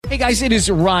Hey guys, it is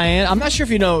Ryan. I'm not sure if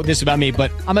you know this about me, but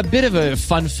I'm a bit of a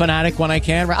fun fanatic when I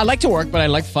can. I like to work, but I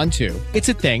like fun too. It's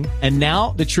a thing. And now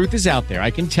the truth is out there.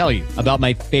 I can tell you about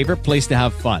my favorite place to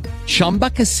have fun. Chumba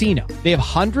Casino. They have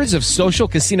hundreds of social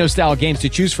casino style games to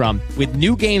choose from with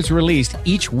new games released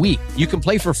each week. You can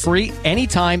play for free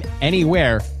anytime,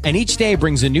 anywhere. And each day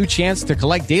brings a new chance to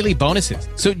collect daily bonuses.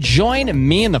 So join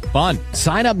me in the fun.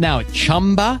 Sign up now at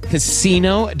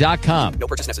ChumbaCasino.com. No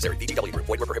purchase necessary. VGW Group.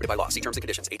 Void where prohibited by law. See terms and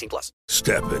conditions. 18+.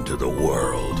 Step into the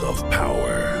world of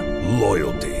power,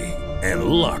 loyalty, and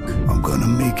luck. I'm gonna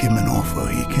make him an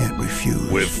offer he can't refuse.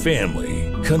 With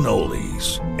family,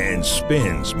 cannolis, and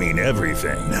spins mean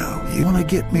everything. Now, you wanna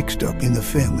get mixed up in the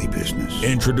family business.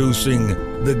 Introducing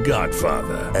The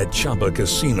Godfather at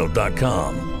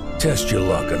ChumbaCasino.com. Test your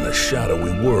luck in the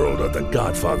shadowy world of The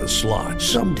Godfather slot.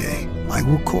 Someday, I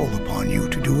will call upon you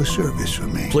to do a service for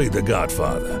me. Play The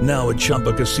Godfather now at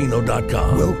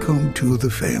ChumbaCasino.com. Welcome to the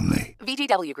family.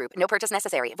 VGW Group. No purchase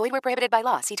necessary. Void where prohibited by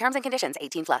law. See terms and conditions.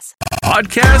 18+.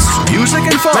 Podcasts, music,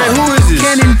 and fun. Man, who is this?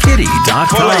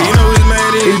 KenandKitty.com. Wait, you know who this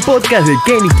man is? El podcast de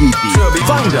Ken y Kitty.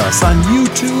 Find us on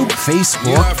YouTube,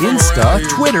 Facebook, Insta,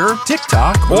 Twitter,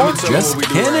 TikTok, or just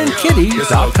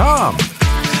KenandKitty.com.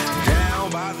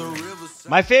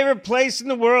 My favorite place in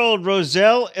the world,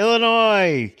 Roselle,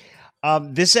 Illinois.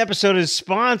 This episode is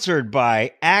sponsored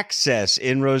by Access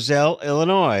in Roselle,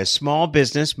 Illinois, a small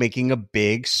business making a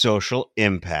big social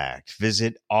impact.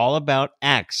 Visit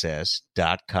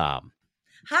allaboutaccess.com.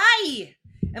 Hi,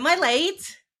 am I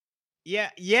late?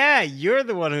 Yeah, you're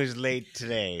the one who's late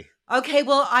today. Okay,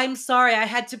 well, I'm sorry. I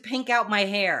had to pink out my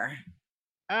hair.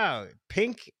 Oh,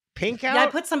 pink out? Yeah, I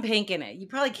put some pink in it. You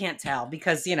probably can't tell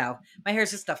because, my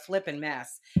hair's just a flippin'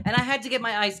 mess. And I had to get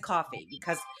my iced coffee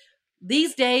because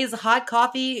these days, hot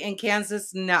coffee in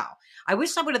Kansas, no. I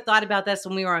wish I would have thought about this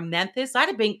when we were in Memphis. I'd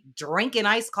have been drinking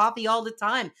iced coffee all the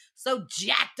time. So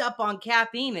jacked up on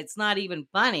caffeine, it's not even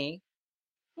funny.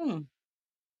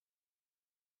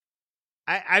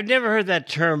 I've never heard that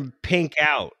term, pink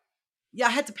out. Yeah,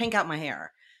 I had to pink out my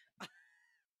hair.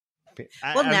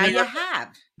 Now you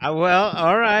have. Well,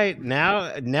 all right. Now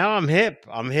I'm hip.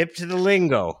 I'm hip to the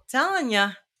lingo. Telling you.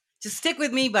 Just stick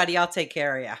with me, buddy. I'll take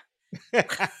care of you.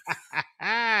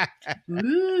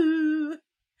 Ooh,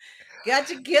 got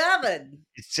you covered.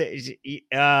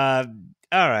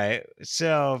 All right.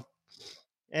 So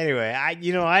anyway, I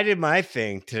did my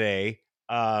thing today.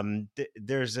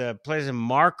 There's a place in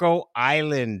Marco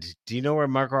Island. Do you know where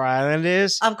Marco Island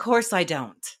is? Of course I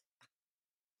don't.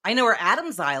 I know where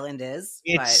Adams Island is.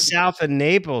 It's south of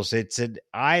Naples. It's an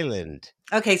island.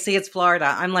 Okay, see, it's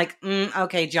Florida. I'm like,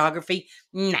 okay, geography.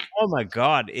 Nah. Oh my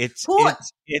God. It's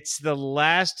the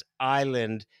last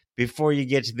island before you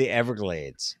get to the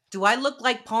Everglades. Do I look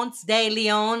like Ponce de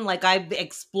Leon? Like I've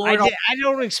explored I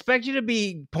don't expect you to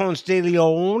be Ponce de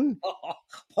Leon.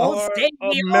 Ponce de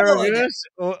Leon.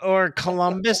 Or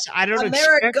Columbus. I don't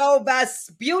Amerigo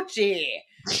Vespucci.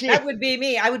 That would be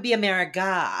me. I would be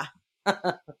America.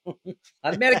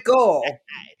 Americo.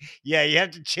 Yeah, you have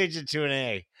to change it to an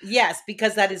A. Yes,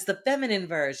 because that is the feminine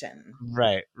version.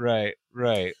 Right.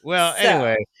 Well,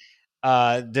 anyway,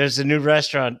 there's a new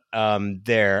restaurant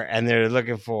there, and they're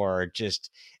looking for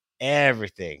just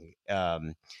everything.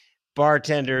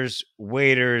 Bartenders,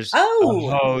 waiters, a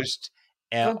host,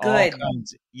 and good. all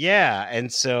kinds. Yeah,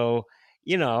 and so,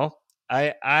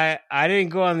 I didn't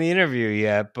go on the interview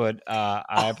yet, but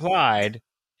I applied.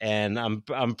 And I'm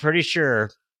pretty sure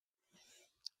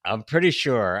I'm gonna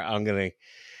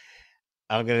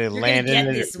land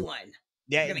in this one.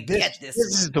 Yeah, you're gonna get this.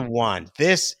 This is the one.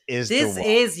 This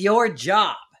is your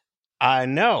job. I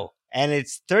know, and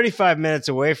it's 35 minutes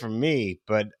away from me,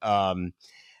 but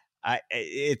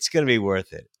it's gonna be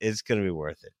worth it. It's gonna be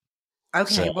worth it.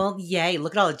 Okay, well, yay!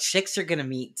 Look at all the chicks you're gonna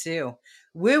meet too.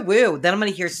 Woo woo! Then I'm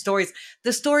gonna hear stories.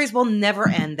 The stories will never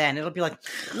end. Then it'll be like,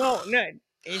 no.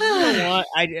 You know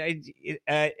what?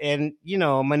 And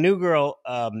my new girl.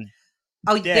 Deb.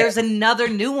 There's another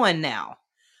new one now.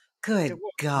 Good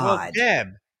God, well,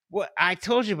 Deb. Well, I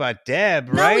told you about Deb,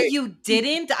 no, right? No, you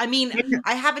didn't. I mean,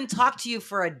 I haven't talked to you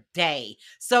for a day,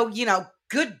 so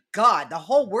good God, the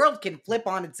whole world can flip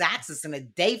on its axis in a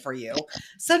day for you.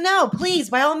 So no, please,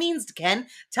 by all means, Ken,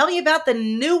 tell me about the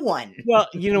new one. Well,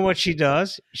 you know what she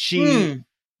does? She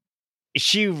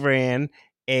ran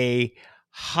a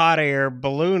hot air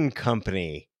balloon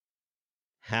company.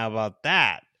 How about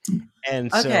that? And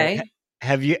so,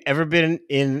 have you ever been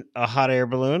in a hot air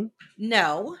balloon?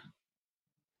 No.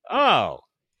 Oh.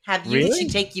 Have you? Really? Did she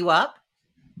take you up?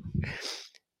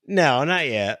 No, not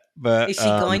yet. But Is she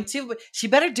going to? She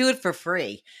better do it for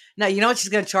free. Now, you know what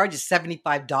she's going to charge is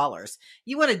 $75.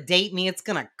 You want to date me, it's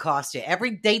going to cost you.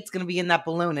 Every date's going to be in that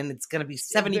balloon, and it's going to be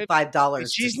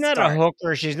 $75 she's to not start. a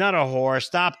hooker. She's not a whore.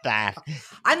 Stop that.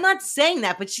 I'm not saying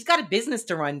that, but she's got a business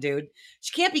to run, dude.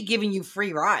 She can't be giving you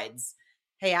free rides.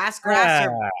 Hey, ass grass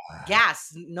or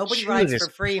gas. Nobody rides for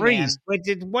free, man.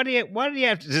 Why do you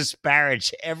have to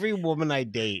disparage every woman I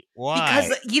date? Why?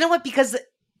 Because you know what? Because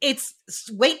it's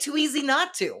way too easy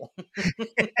not to.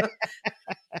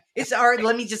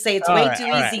 Let me just say it's way too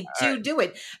easy to do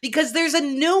it because there's a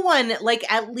new one like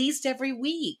at least every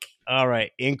week. All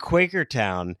right. In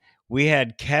Quakertown, we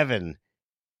had Kevin,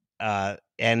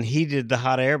 and he did the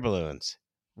hot air balloons,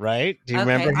 right? Do you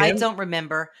remember him? I don't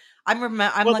remember. I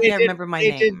remember my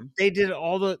name. They did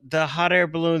all the hot air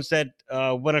balloons that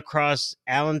went across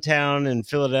Allentown and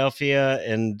Philadelphia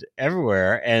and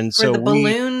everywhere. And for the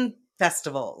balloon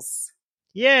festivals.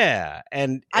 Yeah.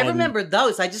 And I remember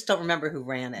those. I just don't remember who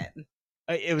ran it.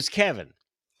 It was Kevin.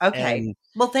 Okay. And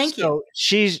well, thank you.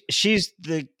 She's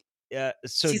the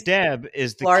Deb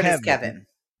is the Florida's Kevin.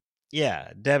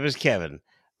 Yeah, Deb is Kevin.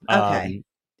 Okay.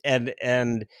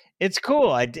 And it's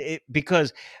cool.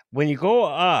 Because when you go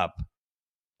up,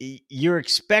 you're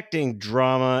expecting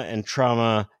drama and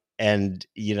trauma, and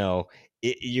you're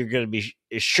going to be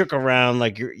shook around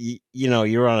like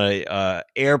you're on a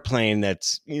airplane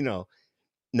that's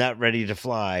not ready to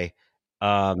fly.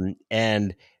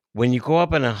 And when you go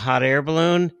up in a hot air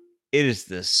balloon, it is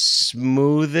the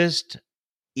smoothest,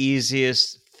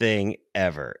 easiest thing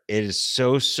ever. It is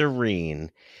so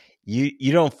serene.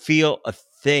 You don't feel a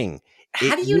thing.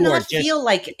 How do you not feel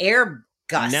like air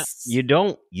gusts?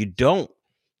 No, you don't.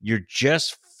 You're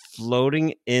just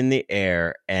floating in the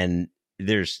air, and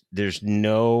there's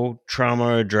no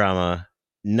trauma or drama,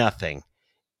 nothing.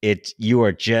 You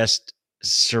are just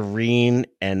serene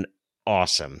and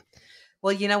awesome.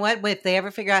 Well, you know what? If they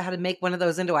ever figure out how to make one of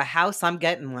those into a house, I'm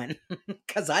getting one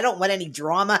because I don't want any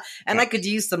drama, and I could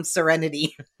use some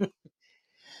serenity.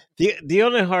 The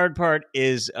only hard part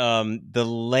is the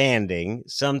landing.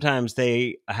 Sometimes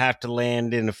they have to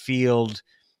land in a field,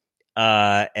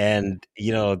 and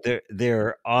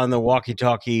they're on the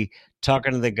walkie-talkie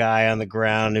talking to the guy on the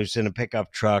ground who's in a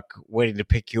pickup truck waiting to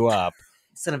pick you up.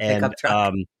 It's in a pickup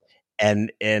truck,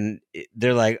 and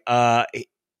they're like,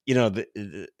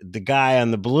 the guy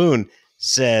on the balloon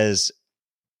says,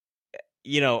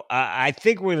 I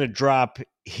think we're going to drop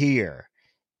here,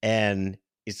 and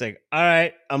he's like, all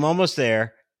right, I'm almost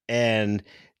there. And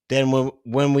then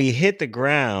when we hit the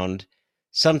ground,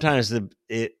 sometimes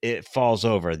it falls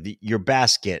over. Your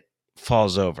basket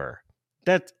falls over.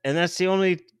 That's the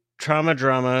only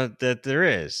drama that there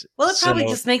is. Well, it probably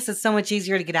just makes it so much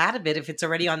easier to get out of it. If it's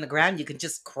already on the ground, you can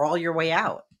just crawl your way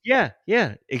out. Yeah,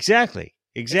 exactly.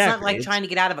 It's not like trying to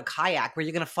get out of a kayak where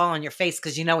you're going to fall on your face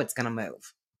because it's going to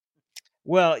move.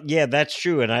 Well, yeah, that's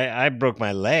true. And I broke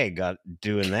my leg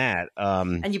doing that.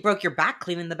 And you broke your back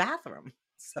cleaning the bathroom.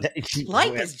 So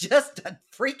life is just a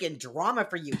freaking drama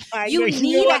for you. You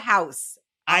need a house,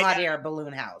 a hot air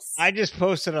balloon house. I just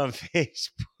posted on Facebook.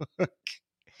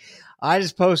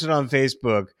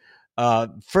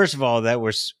 First of all, that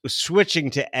we're switching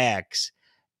to X.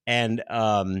 And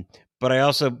but I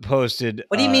also posted.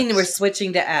 What do you mean we're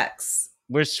switching to X?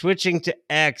 We're switching to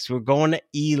X. We're going to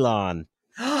Elon.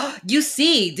 Did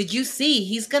you see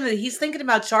he's thinking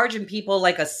about charging people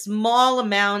like a small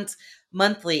amount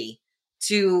monthly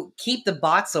to keep the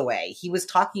bots away. He was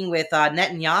talking with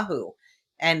Netanyahu,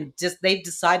 and they've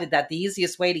decided that the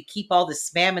easiest way to keep all the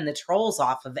spam and the trolls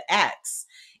off of X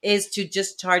is to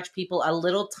just charge people a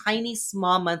little tiny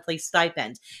small monthly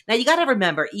stipend. Now you got to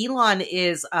remember, Elon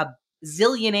is a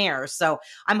zillionaire, so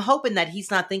I'm hoping that he's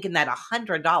not thinking that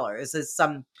 $100 is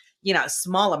some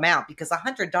small amount, because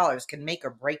 $100 can make or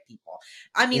break people.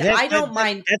 I mean, I don't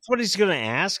mind. That's what he's going to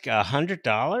ask,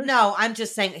 $100? No, I'm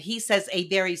just saying he says a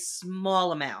very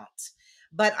small amount.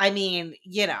 But I mean,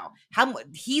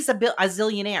 he's a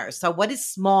zillionaire. So what is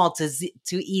small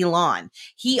to Elon?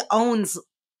 He owns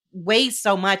way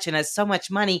so much and has so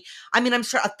much money. I mean, I'm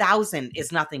sure 1,000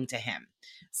 is nothing to him.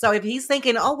 So if he's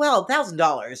thinking, oh, well,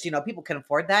 $1,000, people can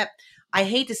afford that. I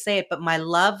hate to say it, but my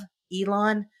love,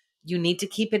 Elon, you need to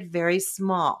keep it very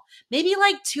small. Maybe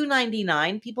like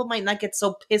 $2.99. People might not get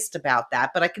so pissed about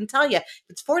that, but I can tell you, if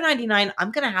it's $4.99,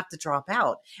 I'm going to have to drop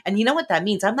out. And you know what that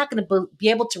means? I'm not going to be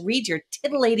able to read your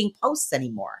titillating posts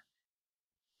anymore.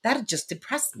 That'd just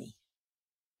depress me.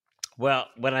 Well,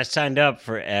 when I signed up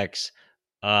for X,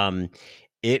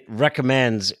 it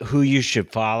recommends who you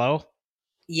should follow.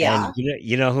 Yeah. And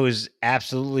you know who's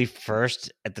absolutely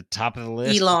first at the top of the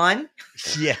list? Elon.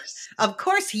 Yes. Of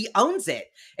course, he owns it.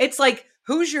 It's like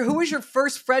who was your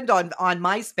first friend on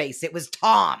MySpace? It was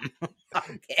Tom.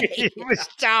 Okay. It was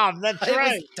Tom. That's It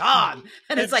right. was Tom.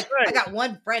 And it's That's like, right. I got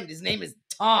one friend. His name is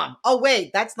Tom. Oh,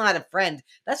 wait, that's not a friend.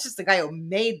 That's just the guy who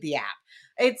made the app.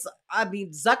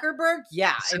 Zuckerberg,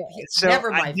 yeah. So Never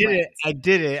my friend. I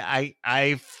did it.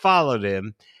 I followed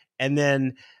him, and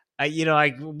then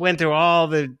I went through all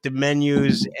the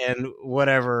menus and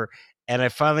whatever, and I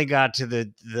finally got to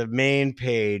the main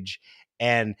page,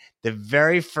 and the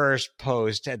very first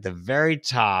post at the very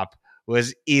top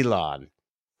was Elon.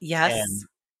 Yes.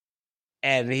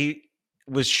 And he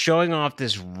was showing off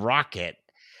this rocket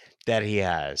that he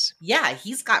has. Yeah,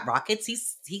 he's got rockets.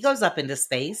 He goes up into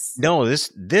space. No,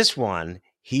 this one,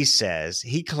 he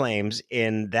claims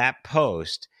in that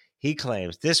post,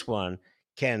 this one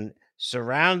can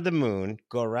surround the moon,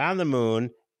 go around the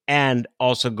moon, and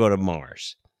also go to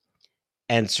Mars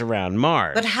and surround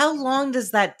Mars. But how long does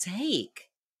that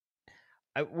take?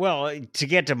 Well, to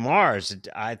get to Mars,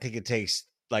 I think it takes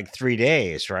like 3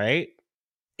 days, right?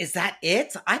 Is that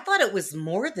it? I thought it was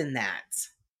more than that.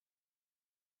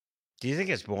 Do you think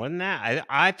it's more than that?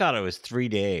 I thought it was 3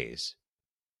 days.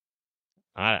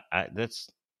 I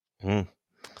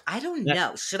don't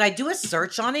know. Should I do a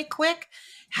search on it quick?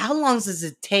 How long does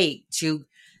it take to?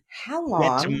 How long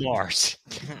get to Mars?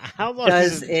 How long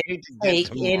does it take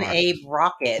take in a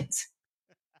rocket?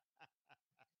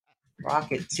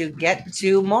 Rocket to get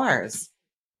to Mars.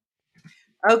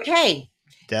 Okay,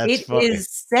 That's it funny. is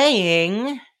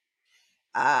saying.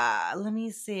 Let me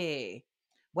see.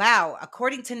 Wow,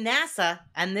 according to NASA,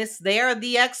 and they are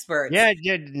the experts. Yeah,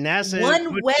 NASA.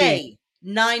 One way,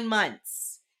 9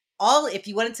 months. If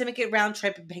you wanted to make it round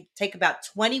trip, it would take about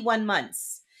 21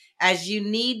 months, as you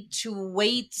need to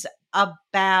wait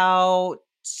about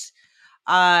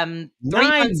 3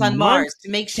 months on Mars to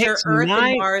make sure Earth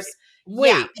and Mars.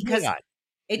 Wait, because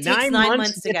it takes 9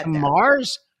 months to get there.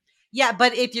 Mars. Yeah,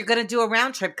 but if you're going to do a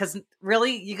round trip, because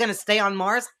really, you're going to stay on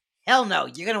Mars? Hell no,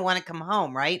 you're going to want to come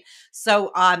home, right?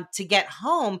 So to get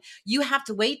home, you have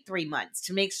to wait 3 months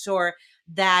to make sure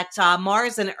that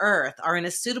Mars and Earth are in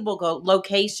a suitable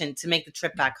location to make the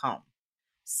trip back home.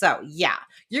 So yeah,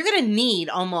 you're going to need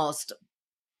almost,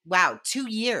 2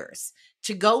 years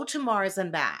to go to Mars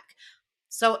and back.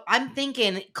 So I'm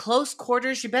thinking close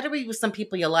quarters, you better be with some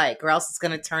people you like, or else it's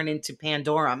going to turn into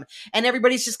Pandorum, and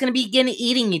everybody's just going to begin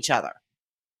eating each other.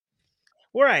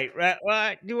 Right.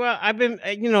 Well, I've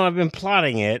been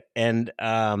plotting it, and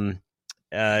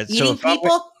eating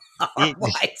people.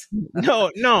 What?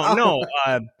 No. Oh.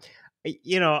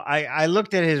 I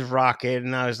looked at his rocket,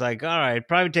 and I was like, all right, it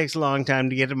probably takes a long time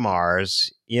to get to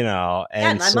Mars,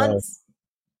 and 9 months.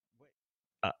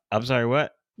 I'm sorry,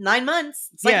 what? 9 months.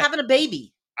 It's like having a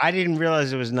baby. I didn't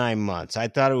realize it was 9 months. I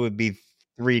thought it would be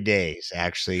 3 days,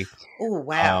 actually. Oh,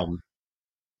 wow.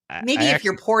 Maybe if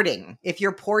you're porting,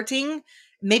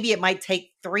 maybe it might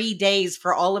take 3 days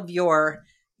for all of your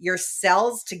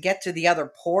cells to get to the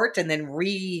other port and then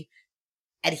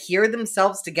adhere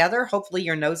themselves together. Hopefully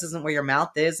your nose isn't where your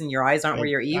mouth is and your eyes aren't where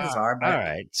your ears are. But. All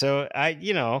right. So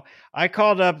I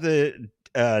called up the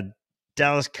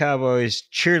Dallas Cowboys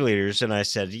cheerleaders and I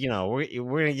said, we're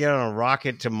going to get on a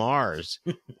rocket to Mars.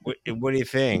 what do you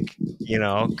think?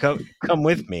 Come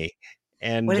with me.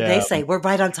 And what did they say? We're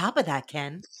right on top of that,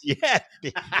 Ken. Yeah.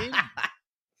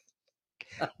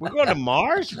 We're going to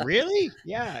Mars? Really?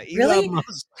 Yeah. Really?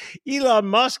 Elon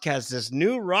Musk has this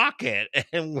new rocket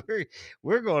and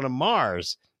we're going to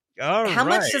Mars. How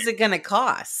much is it going to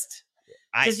cost?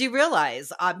 Because you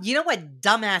realize, you know what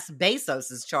dumbass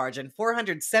Bezos is charging?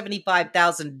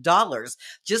 $475,000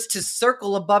 just to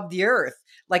circle above the Earth,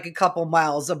 like a couple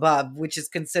miles above, which is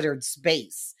considered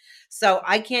space. So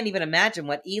I can't even imagine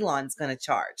what Elon's going to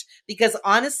charge. Because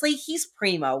honestly, he's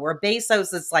primo, where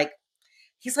Bezos is like,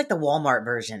 he's like the Walmart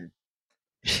version.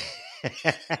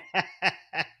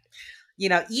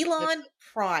 Elon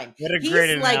Prime. What a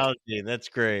great analogy. That's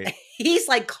great. He's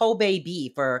like Kobe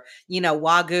beef or,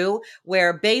 Wagyu,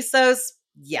 where Bezos,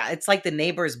 it's like the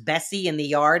neighbor's Bessie in the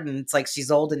yard. And it's like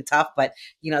she's old and tough, but,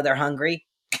 they're hungry.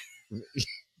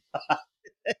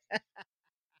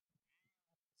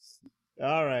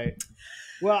 All right.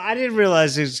 Well, I didn't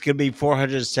realize it was going to be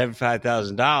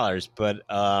 $475,000, but,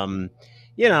 I'll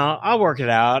work it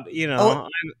out. I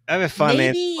have a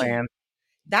finance plan.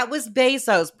 That was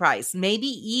Bezos' price.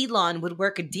 Maybe Elon would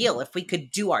work a deal if we could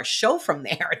do our show from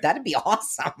there. That'd be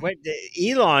awesome. Wait,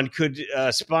 Elon could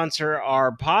sponsor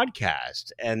our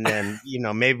podcast, and then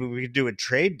maybe we could do a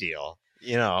trade deal.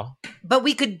 But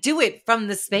we could do it from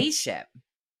the spaceship.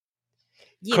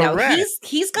 Correct.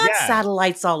 He's got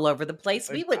satellites all over the place.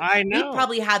 We'd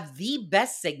probably have the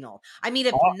best signal. I mean,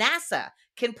 if NASA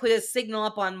can put a signal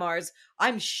up on Mars,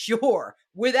 I'm sure,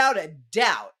 without a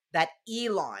doubt, that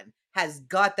Elon has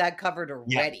got that covered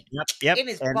already. Yep. In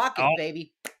his And pocket,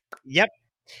 baby. Yep.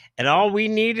 And all we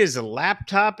need is a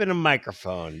laptop and a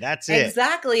microphone. That's it.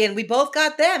 Exactly. And we both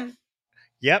got them.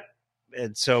 Yep.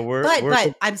 And so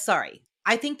But I'm sorry.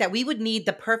 I think that we would need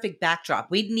the perfect backdrop.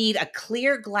 We'd need a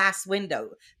clear glass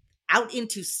window out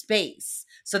into space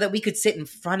so that we could sit in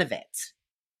front of it.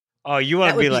 Oh, you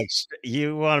want to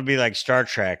be like Star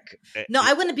Trek? No,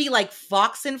 I wouldn't be like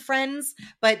Fox and Friends,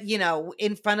 but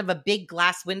in front of a big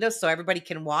glass window so everybody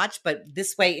can watch. But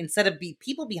this way, instead of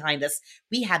people behind us,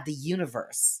 we have the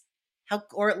universe.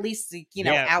 Or at least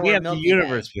our we have Milky the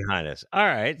universe Way. behind us. All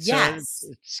right, yes,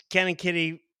 so it's Ken and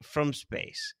Kitty from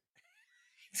space.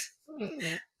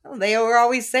 They were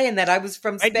always saying that I was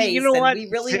from space. You know what? We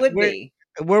really would be.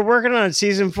 We're working on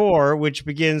season 4, which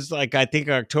begins I think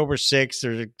October 6th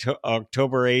or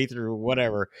October 8th or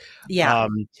whatever. Yeah.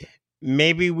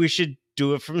 Maybe we should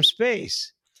do it from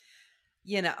space.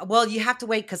 Well, you have to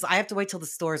wait because I have to wait till the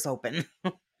stores open.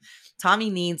 Tommy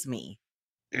needs me.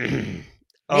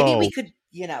 Maybe we could,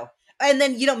 and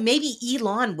then, maybe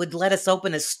Elon would let us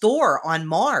open a store on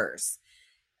Mars.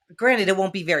 Granted, it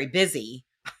won't be very busy.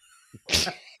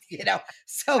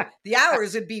 So the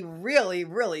hours would be really,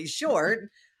 really short.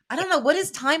 I don't know. What is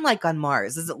time like on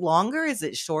Mars? Is it longer? Is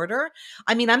it shorter?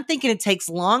 I mean, I'm thinking it takes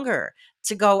longer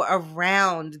to go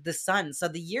around the sun. So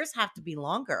the years have to be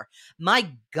longer.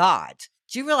 My God,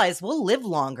 do you realize we'll live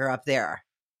longer up there?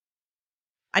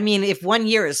 I mean, if 1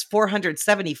 year is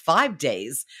 475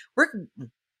 days,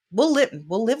 we'll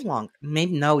live longer.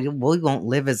 Maybe no, we won't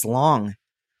live as long.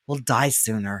 We'll die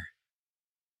sooner.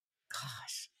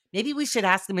 Gosh, maybe we should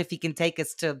ask him if he can take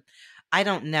us to, I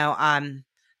don't know,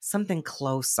 something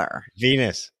closer.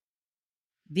 Venus.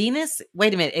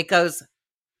 Wait a minute. It goes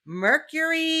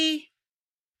Mercury.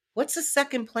 What's the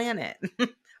second planet?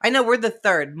 I know we're the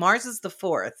third. Mars is the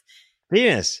fourth.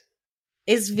 Venus.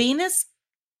 Is Venus?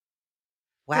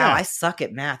 Wow, yeah. I suck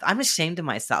at math. I'm ashamed of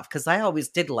myself because I always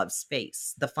did love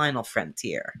space, the final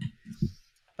frontier.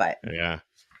 But yeah.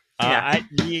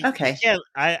 Okay.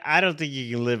 I don't think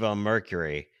you can live on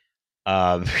Mercury.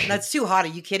 That's too hot. Are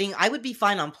you kidding? I would be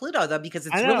fine on Pluto though because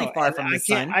it's really far from the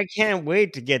sun. I can't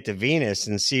wait to get to Venus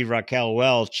and see Raquel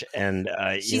Welch and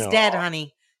she's dead,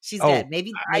 honey. She's dead.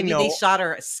 Maybe they shot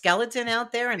her skeleton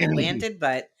out there and it landed,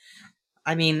 but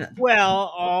I mean,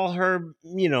 well, all her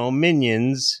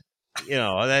minions.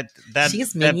 That she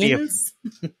has minions.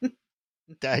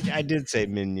 I did say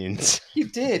minions. You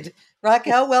did.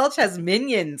 Raquel Welch has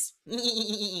minions.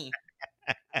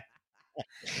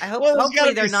 I hope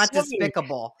hopefully they're not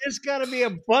despicable. There's got to be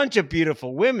a bunch of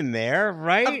beautiful women there,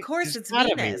 right? Of course, it's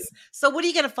Venus. So what are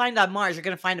you going to find on Mars? You're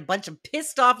going to find a bunch of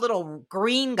pissed off little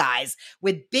green guys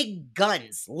with big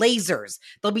guns, lasers.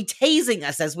 They'll be tasing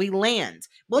us as we land.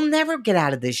 We'll never get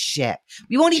out of this ship.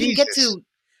 We won't even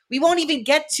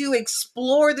get to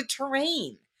explore the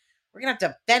terrain. We're going to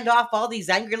have to fend off all these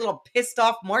angry little pissed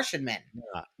off Martian men.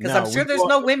 Because I'm sure there's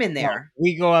no women there.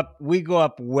 We go up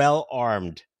well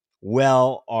armed.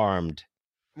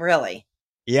 Really?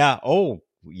 Yeah. Oh,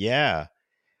 yeah.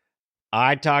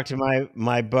 I talk to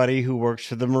my buddy who works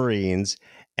for the Marines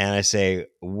and I say,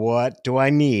 what do I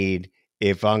need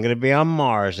if I'm going to be on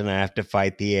Mars and I have to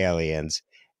fight the aliens?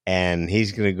 And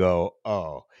he's going to go,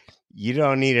 oh, you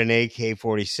don't need an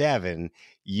AK-47.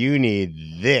 You need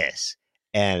this.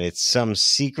 And it's some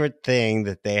secret thing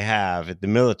that they have at the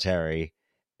military.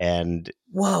 And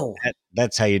whoa,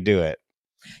 that's how you do it.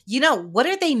 What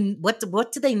do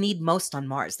they need most on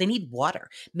Mars? They need water.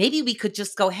 Maybe we could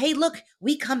just go, hey, look,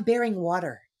 we come bearing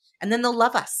water. And then they'll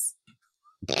love us.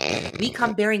 We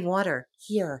come bearing water.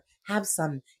 Here, have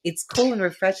some. It's cool and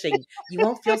refreshing. You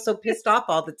won't feel so pissed off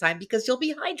all the time because you'll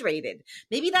be hydrated.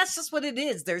 Maybe that's just what it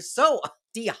is. They're so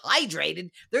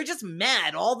dehydrated. They're just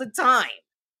mad all the time.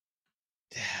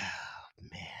 Oh,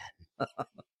 man.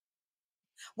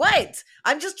 What?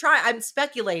 I'm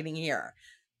speculating here.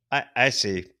 I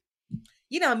see.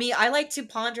 You know me, I like to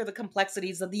ponder the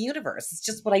complexities of the universe. It's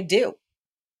just what I do.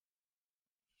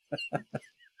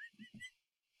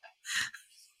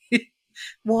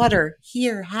 Water,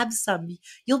 here, have some.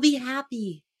 You'll be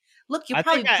happy. Look, you'll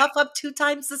probably puff up 2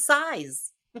 times the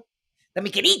size. Then we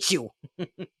can eat you.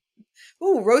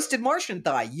 Ooh, roasted Martian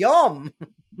thigh. Yum.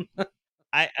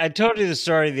 I told you the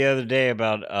story the other day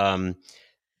about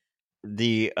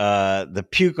the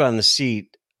puke on the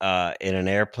seat in an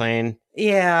airplane.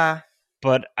 Yeah.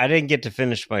 But I didn't get to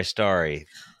finish my story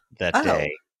that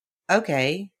day.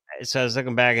 Okay. So I was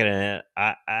looking back at it.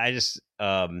 I just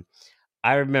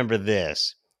I remember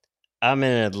this. I'm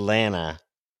in Atlanta,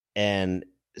 and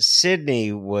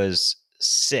Sydney was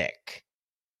sick.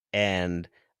 And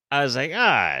I was like,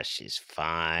 she's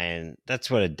fine. That's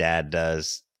what a dad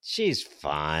does. She's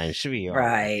fine. She'll be all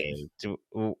right.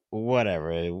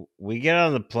 Whatever. We get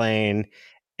on the plane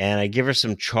and I give her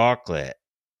some chocolate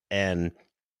and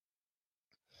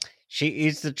she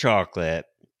eats the chocolate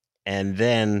and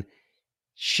then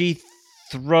she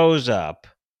throws up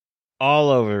all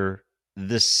over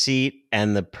the seat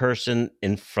and the person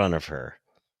in front of her.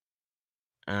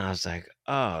 And I was like,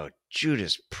 oh,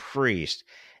 Judas Priest.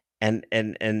 And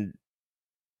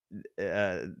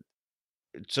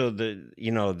so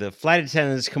the flight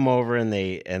attendants come over and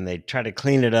they try to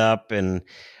clean it up and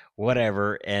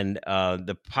whatever. And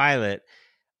the pilot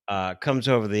comes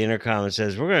over the intercom and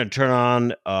says, we're going to turn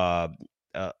on a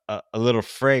little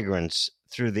fragrance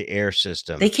through the air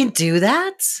system. They can do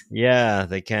that? Yeah,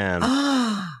 they can.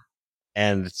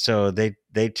 And so they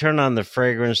turn on the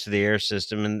fragrance to the air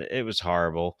system, and it was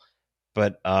horrible.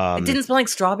 But it didn't smell like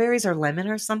strawberries or lemon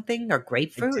or something or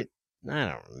grapefruit. I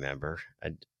don't remember.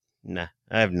 I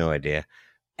have no idea.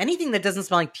 Anything that doesn't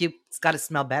smell like puke's got to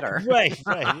smell better, right?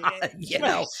 You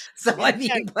know. So I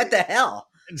mean, what the hell?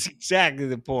 It's exactly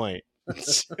the point.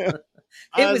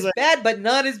 It was like, bad, but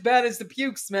not as bad as the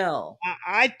puke smell.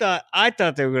 I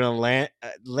thought they were going to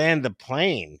land the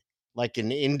plane like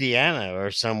in Indiana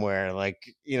or somewhere. Like,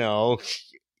 you know,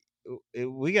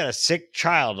 we got a sick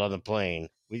child on the plane.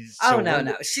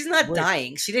 No. She's not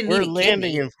dying. She didn't need a kidney. We're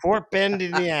landing in Fort Bend,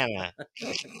 Indiana.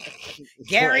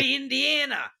 Gary,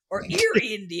 Indiana. Or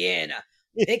Erie, Indiana.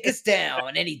 Take us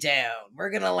down, any town. We're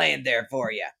going to land there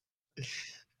for you.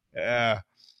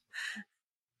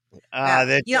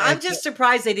 I'm just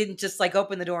surprised they didn't just like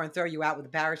open the door and throw you out with a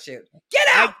parachute. Get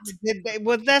out!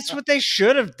 Well, that's what they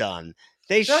should have done.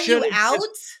 They throw should you out?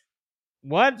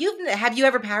 What? Have you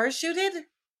ever parachuted?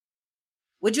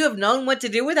 Would you have known what to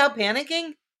do without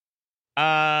panicking?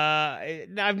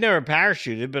 I've never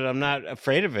parachuted, but I'm not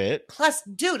afraid of it. Plus,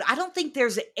 dude, I don't think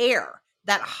there's air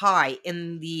that high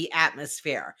in the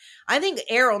atmosphere. I think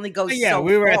air only goes so far.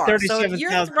 We were at 37,000 So if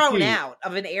you're thrown out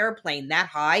of an airplane that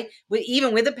high,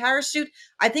 even with a parachute,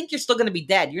 I think you're still going to be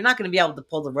dead. You're not going to be able to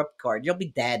pull the ripcord. You'll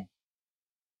be dead.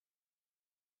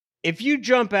 If you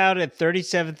jump out at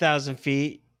 37,000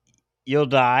 feet, you'll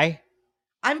die?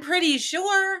 I'm pretty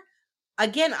sure.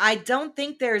 Again, I don't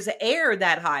think there's air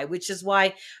that high, which is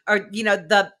why,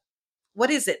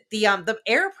 what is it? The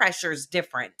air pressure is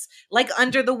different. Like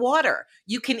under the water,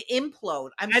 you can implode.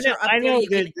 I'm sure up there you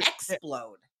can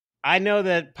explode. I know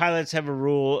that pilots have a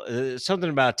rule, something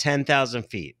about 10,000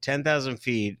 feet. 10,000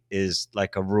 feet is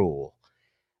like a rule.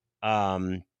 But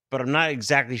I'm not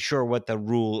exactly sure what the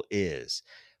rule is.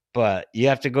 But you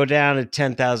have to go down to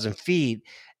 10,000 feet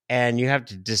and you have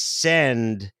to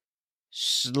descend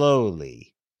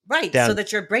slowly. Right, down. So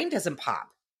that your brain doesn't pop.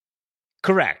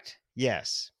 Correct.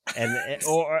 Yes. And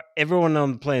or everyone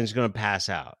on the plane is going to pass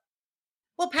out.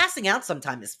 Well, passing out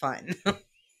sometime is fun.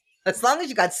 As long as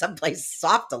you got someplace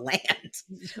soft to land.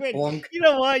 Wait, you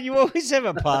know what? You always have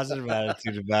a positive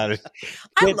attitude about it.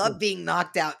 I love being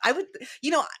knocked out. I would,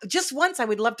 just once I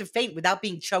would love to faint without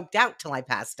being choked out till I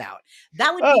passed out.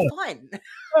 That would be fun.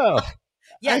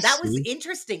 Yeah, that was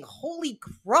interesting. Holy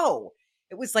crow.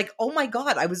 It was like, oh my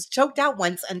God, I was choked out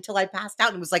once until I passed out.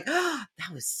 And it was like,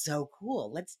 that was so cool.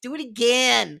 Let's do it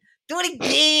again. Do it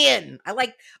again. I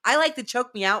like the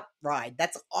choke me out ride.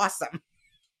 That's awesome.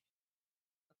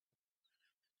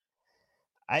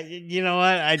 You know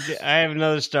what? I have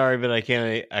another story, but I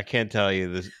can't tell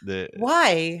you the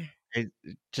why. I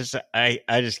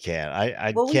just can't.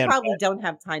 I well, can't. We probably don't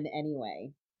have time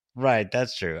anyway. Right,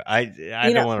 that's true. I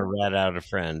don't want to rat out a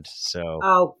friend. So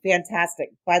oh, fantastic!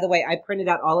 By the way, I printed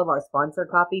out all of our sponsor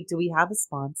copy. Do we have a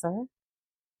sponsor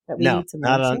that we need to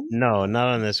mention? Not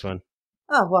on this one.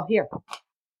 Oh well, here.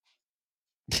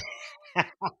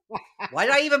 Why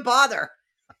did I even bother?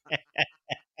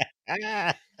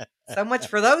 So much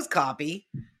for those copy.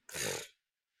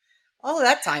 All of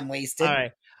that time wasted. All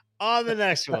right, on the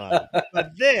next one.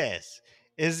 But this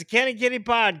is the Ken and Kitty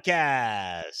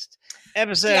podcast.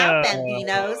 Episode. Ciao,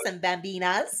 bambinos and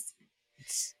bambinas.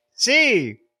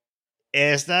 Sí,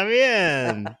 está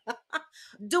bien.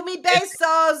 Do me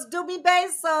besos, do me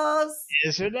besos.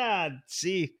 Es verdad.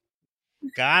 Sí,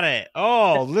 got it.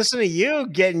 Oh, listen to you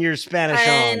getting your Spanish on.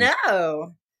 I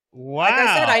know. Wow. Like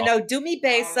I said, I know do me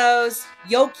besos,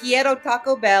 yo quiero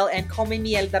Taco Bell, and come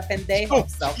mierda pendejo.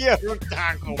 So. Quiero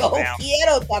Taco Yo Bell.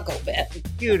 quiero Taco Bell.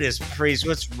 Judas Priest,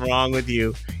 what's wrong with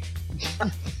you?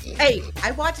 Hey, I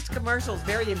watched commercials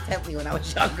very intently when I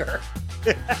was younger.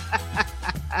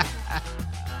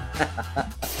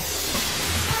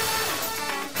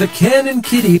 The Ken and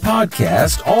Kitty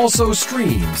podcast also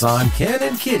streams on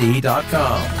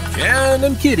kenandkitty.com.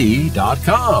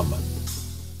 kenandkitty.com.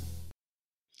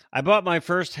 I bought my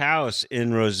first house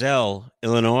in Roselle,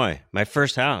 Illinois. My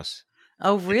first house.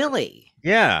 Oh, really?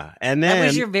 Yeah. And then That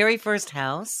was your very first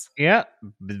house? yeah,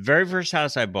 the very first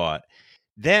house I bought.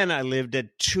 Then I lived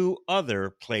at 2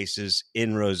 other places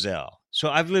in Roselle. So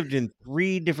I've lived in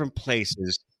 3 different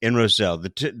places in Roselle.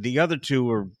 The other 2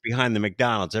 were behind the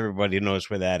McDonald's. Everybody knows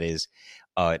where that is,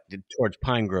 towards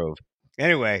Pine Grove.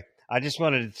 Anyway, I just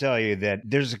wanted to tell you that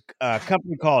there's a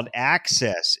company called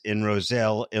Access in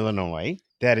Roselle, Illinois,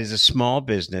 that is a small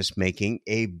business making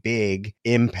a big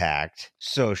impact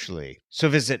socially. So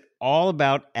visit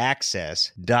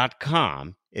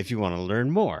allaboutaccess.com if you want to learn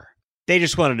more. They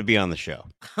just wanted to be on the show.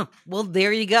 Well,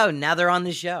 there you go. Now they're on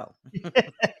the show.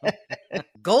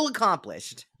 Goal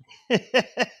accomplished.